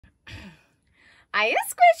Hiya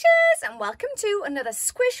Squishers, and welcome to another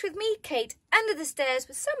Squish with me, Kate, under the stairs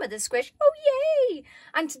with some of the Squish. Oh yay!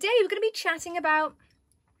 And today we're going to be chatting about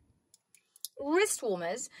wrist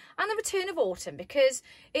warmers and the return of autumn, because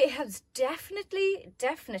it has definitely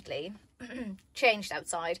changed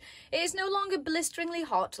outside. It is no longer blisteringly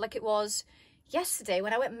hot like it was yesterday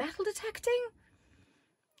when I went metal detecting.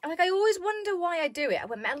 Like, I always wonder why I do it. I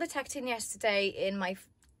went metal detecting yesterday in my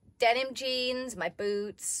denim jeans, my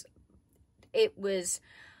boots. I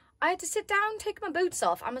had to sit down, take my boots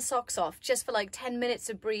off and my socks off just for like 10 minutes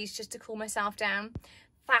of breeze just to cool myself down.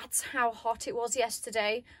 That's how hot it was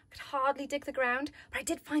yesterday. I could hardly dig the ground, but I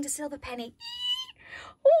did find a silver penny.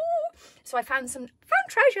 Ooh. So I found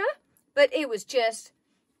treasure, but it was just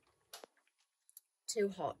too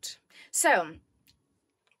hot. So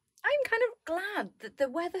I'm kind of glad that the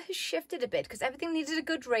weather has shifted a bit, because everything needed a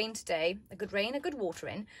good rain today, a good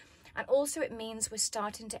watering. And also it means we're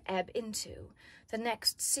starting to ebb into the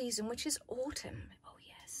next season, which is autumn. Oh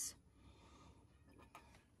yes.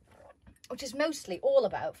 Which is mostly all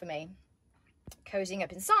about, for me, cozying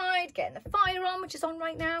up inside, getting the fire on, which is on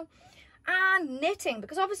right now, and knitting.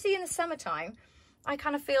 Because obviously in the summertime, I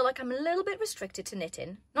kind of feel like I'm a little bit restricted to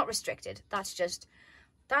knitting. Not restricted, that's just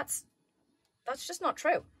not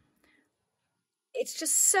true. It's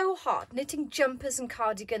just so hot. Knitting jumpers and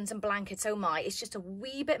cardigans and blankets, oh my, it's just a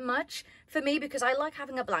wee bit much for me, because I like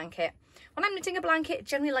having a blanket. When I'm knitting a blanket, it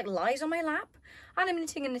generally like lies on my lap and I'm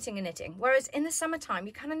knitting and knitting and knitting. Whereas in the summertime,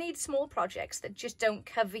 you kind of need small projects that just don't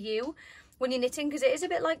cover you when you're knitting, because it is a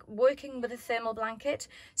bit like working with a thermal blanket.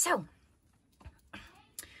 So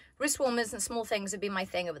wrist warmers and small things have been my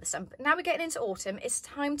thing over the summer. But now we're getting into autumn, it's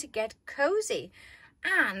time to get cozy.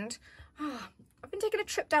 And I've been taking a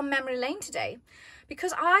trip down memory lane today,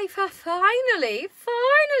 because I finally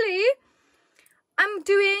I'm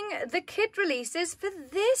doing the kit releases for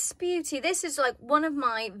this beauty. This is like one of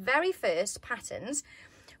my very first patterns,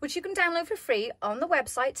 which you can download for free on the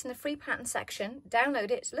website. It's in the free pattern section. Download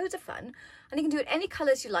it, it's loads of fun, and you can do it any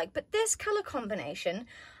colours you like. But this colour combination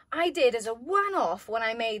I did as a one-off when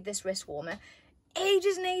I made this wrist warmer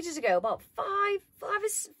ages and ages ago, about five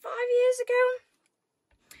years ago.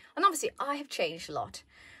 And obviously I have changed a lot.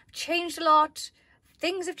 I've changed a lot.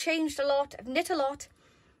 Things have changed a lot. I've knit a lot.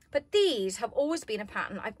 But these have always been a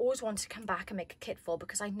pattern I've always wanted to come back and make a kit for,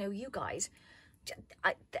 because I know you guys.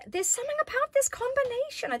 There's something about this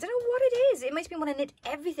combination. I don't know what it is. It makes me want to knit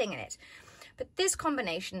everything in it. But this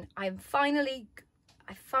combination, I finally,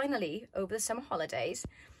 over the summer holidays,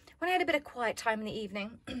 when I had a bit of quiet time in the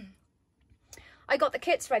evening, I got the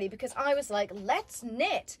kits ready, because I was like, let's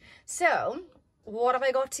knit. So what have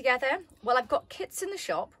I got together? Well, I've got kits in the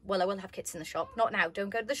shop. Well, I will have kits in the shop. Not now. Don't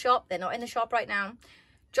go to the shop. They're not in the shop right now.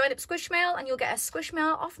 Join up Squishmail and you'll get a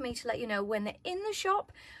Squishmail off me to let you know when they're in the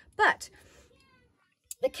shop. But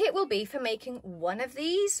the kit will be for making one of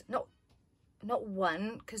these. Not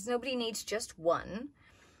one, because nobody needs just one.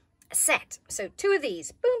 A set. So 2 of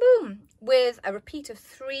these. Boom, boom. With a repeat of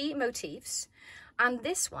 3 motifs. And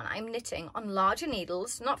this one I'm knitting on larger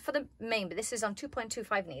needles. Not for the main, but this is on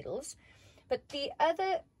 2.25 needles. But the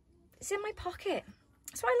other is in my pocket.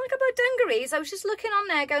 That's what I like about dungarees. I was just looking on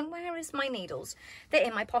there going, where is my needles? They're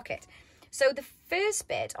in my pocket. So the first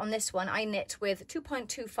bit on this one, I knit with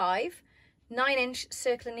 2.25 9-inch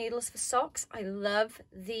circular needles for socks. I love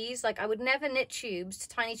these. Like, I would never knit tubes,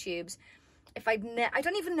 tiny tubes, if I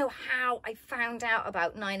don't even know how I found out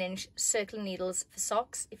about 9-inch circular needles for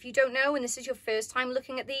socks. If you don't know, and this is your first time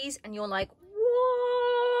looking at these and you're like,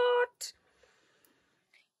 what?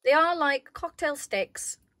 They are like cocktail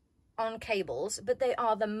sticks on cables, but they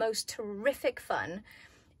are the most terrific fun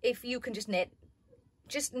if you can just knit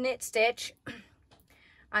stitch.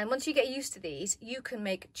 And once you get used to these, you can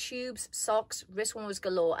make tubes, socks, wrist warmers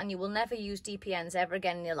galore, and you will never use DPNs ever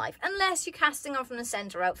again in your life, unless you're casting on from the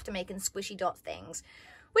centre out to making squishy dot things,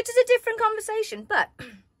 which is a different conversation. But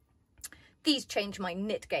these change my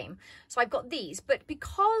knit game. So I've got these, but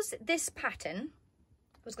because this pattern,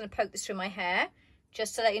 I was going to poke this through my hair,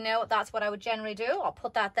 just to let you know, that's what I would generally do. I'll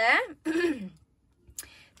put that there.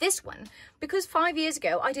 This one, because 5 years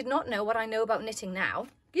ago, I did not know what I know about knitting now.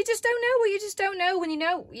 You just don't know what you just don't know when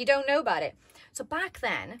you don't know about it. So back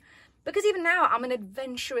then, because even now I'm an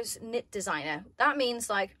adventurous knit designer. That means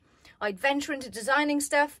like I'd venture into designing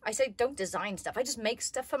stuff. I say don't design stuff. I just make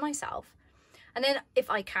stuff for myself. And then if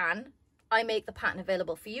I can, I make the pattern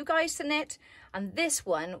available for you guys to knit. And this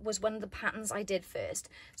one was one of the patterns I did first.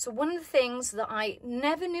 So one of the things that I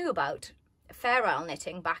never knew about Fair Isle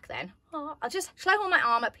knitting back then, shall I hold my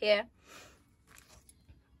arm up here?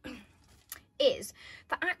 Is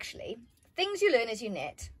that actually things you learn as you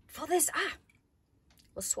knit for this,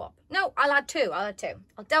 we'll swap. No, I'll add two. I'll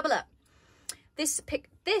double up. This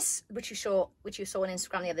which you saw on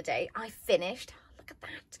Instagram the other day, I finished. Look at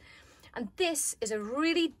that. And this is a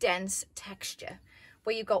really dense texture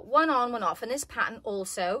where you've got one on, one off. And this pattern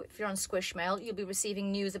also, if you're on Squishmail, you'll be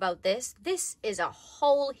receiving news about this. This is a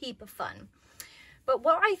whole heap of fun. But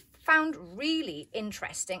what I found really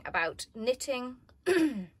interesting about knitting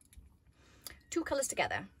two colours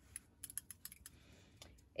together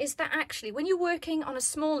is that actually when you're working on a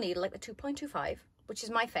small needle like the 2.25, which is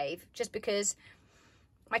my fave, just because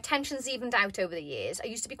my tension's evened out over the years. I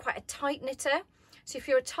used to be quite a tight knitter. So if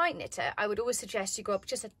you're a tight knitter, I would always suggest you go up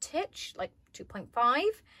just a titch, like 2.5.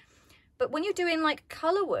 But when you're doing like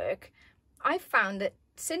colour work, I've found that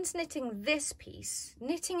since knitting this piece,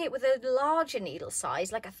 knitting it with a larger needle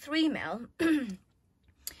size, like a 3mm,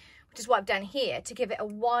 which is what I've done here, to give it a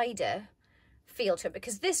wider feel to it.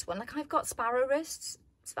 Because this one, like I've got sparrow wrists,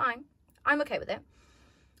 it's fine. I'm okay with it.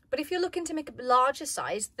 But if you're looking to make a larger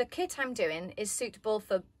size, the kit I'm doing is suitable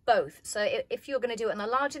for both. So if you're going to do it on the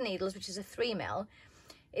larger needles, which is a 3mm,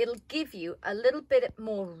 it'll give you a little bit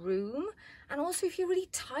more room. And also if you're really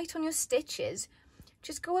tight on your stitches,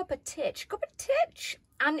 just go up a titch,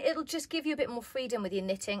 and it'll just give you a bit more freedom with your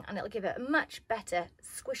knitting, and it'll give it a much better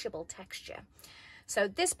squishable texture. So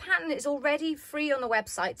this pattern is already free on the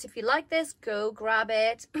website. So if you like this, go grab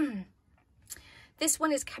it. This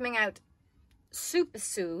one is coming out super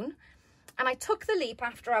soon, and I took the leap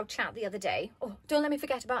after our chat the other day. Oh, don't let me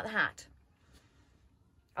forget about the hat.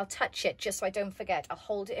 I'll touch it just so I don't forget. I'll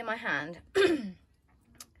hold it in my hand and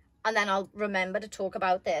then I'll remember to talk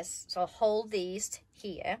about this. So I'll hold these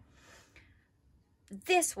here.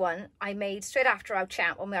 This one I made straight after our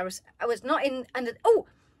chat when I was not in under. Oh,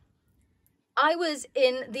 I was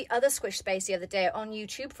in the other Squish space the other day on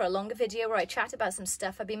YouTube for a longer video where I chat about some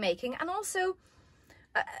stuff I've been making, and also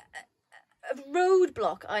a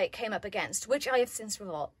roadblock I came up against, which I have since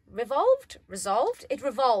resolved. It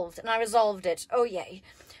revolved and I resolved it. Oh yay.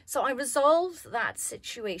 So I resolved that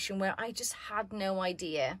situation where I just had no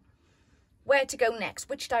idea where to go next,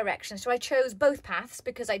 which direction. So I chose both paths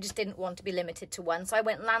because I just didn't want to be limited to one. So I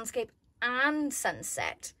went landscape and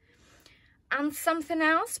sunset and something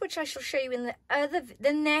else, which I shall show you in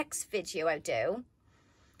the next video I do.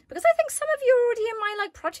 Because I think some of you are already in my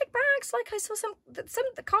like project bags. Like I saw some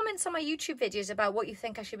of the comments on my YouTube videos about what you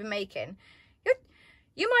think I should be making.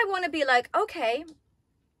 You might want to be like, okay,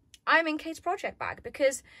 I'm in Kate's project bag,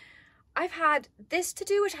 because I've had this to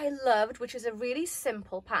do, which I loved, which is a really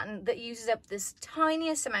simple pattern that uses up this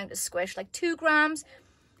tiniest amount of squish, like 2 grams,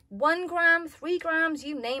 1 gram, 3 grams,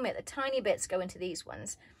 you name it. The tiny bits go into these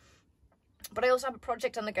ones. But I also have a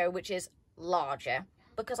project on the go, which is larger,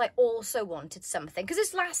 because I also wanted something, because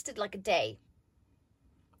this lasted like a day.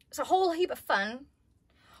 It's a whole heap of fun,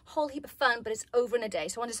 but it's over in a day.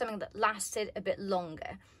 So I wanted something that lasted a bit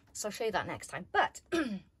longer. So I'll show you that next time. But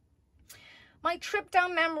my trip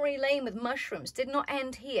down memory lane with mushrooms did not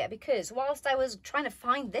end here, because whilst I was trying to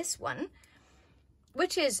find this one,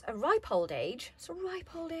 which is a ripe old age, it's a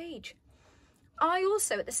ripe old age, I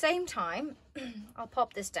also at the same time, I'll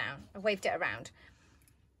pop this down, I waved it around.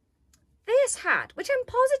 This hat, which I'm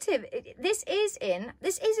positive this is in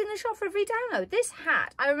the shop for a free download. This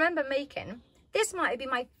hat I remember making. This might be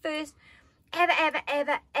my first ever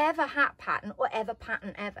hat pattern, or ever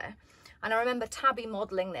pattern ever. And I remember Tabby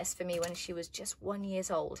modelling this for me when she was just 1 year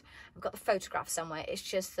old. I've got the photograph somewhere. It's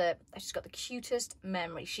just I just got the cutest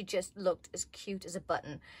memory. She just looked as cute as a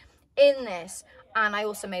button in this. And I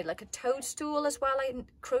also made like a toadstool as well. I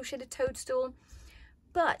crocheted a toadstool.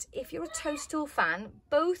 But if you're a toadstool fan,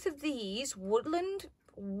 both of these woodland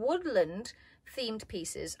themed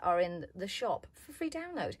pieces are in the shop for free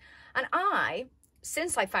download. And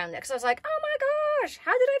since I found it, because I was like, oh my gosh,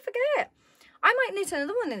 how did I forget? I might knit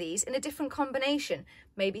another one of these in a different combination,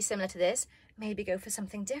 maybe similar to this, maybe go for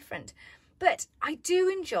something different. But I do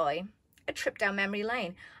enjoy a trip down memory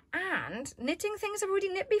lane, and knitting things I've already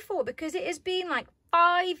knit before, because it has been like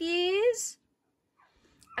 5 years.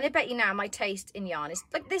 And I bet you now my taste in yarn is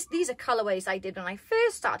like this. These are colorways I did when I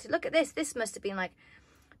first started. Look at this. This must have been like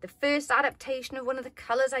the first adaptation of one of the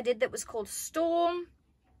colors I did that was called Storm.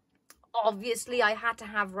 Obviously, I had to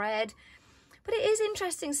have red. But it is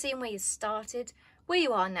interesting seeing where you started, where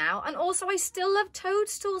you are now. And also, I still love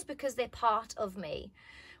toadstools because they're part of me,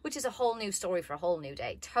 which is a whole new story for a whole new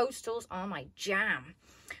day. Toadstools are my jam.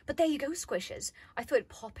 But there you go, squishers. I thought I'd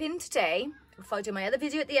pop in today, before I do my other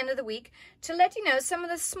video at the end of the week, to let you know some of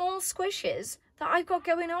the small squishes that I've got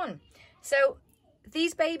going on. So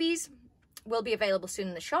these babies will be available soon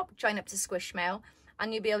in the shop. Join up to Squishmail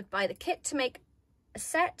and you'll be able to buy the kit to make a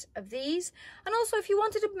set of these. And also if you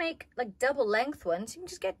wanted to make like double length ones, you can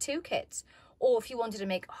just get 2 kits. Or if you wanted to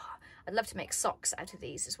make, oh, I'd love to make socks out of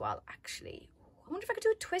these as well, actually. I wonder if I could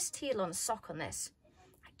do a twist heel on a sock on this.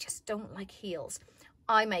 I just don't like heels.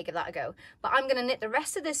 I may give that a go. But I'm going to knit the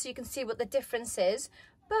rest of this so you can see what the difference is.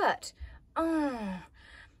 But, I'm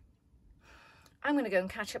going to go and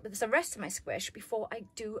catch up with the rest of my squish before I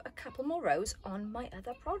do a couple more rows on my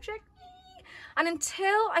other project. And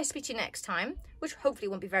until I speak to you next time, which hopefully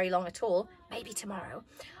won't be very long at all, maybe tomorrow,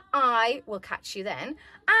 I will catch you then.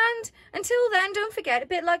 And until then, don't forget, a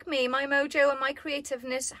bit like me, my mojo and my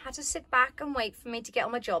creativeness had to sit back and wait for me to get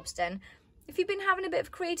all my jobs done. If you've been having a bit of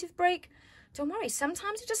a creative break, don't worry,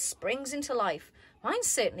 sometimes it just springs into life. Mine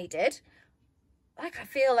certainly did. Like I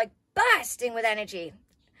feel like bursting with energy.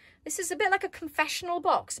 This is a bit like a confessional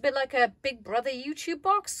box, a bit like a Big Brother YouTube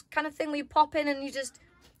box kind of thing where you pop in and you just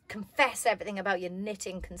confess everything about your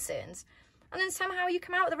knitting concerns. And then somehow you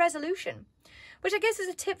come out with a resolution, which I guess is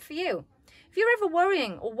a tip for you. If you're ever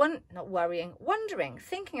worrying or wondering,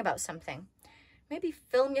 thinking about something, maybe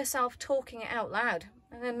film yourself talking it out loud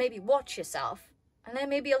and then maybe watch yourself and then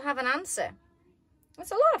maybe you'll have an answer.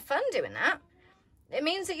 It's a lot of fun doing that. It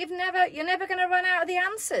means that you're never going to run out of the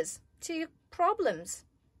answers to your problems,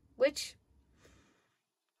 which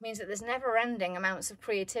means that there's never-ending amounts of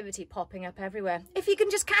creativity popping up everywhere. If you can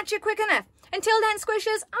just catch it quick enough. Until then,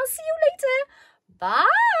 squishers, I'll see you later. Bye!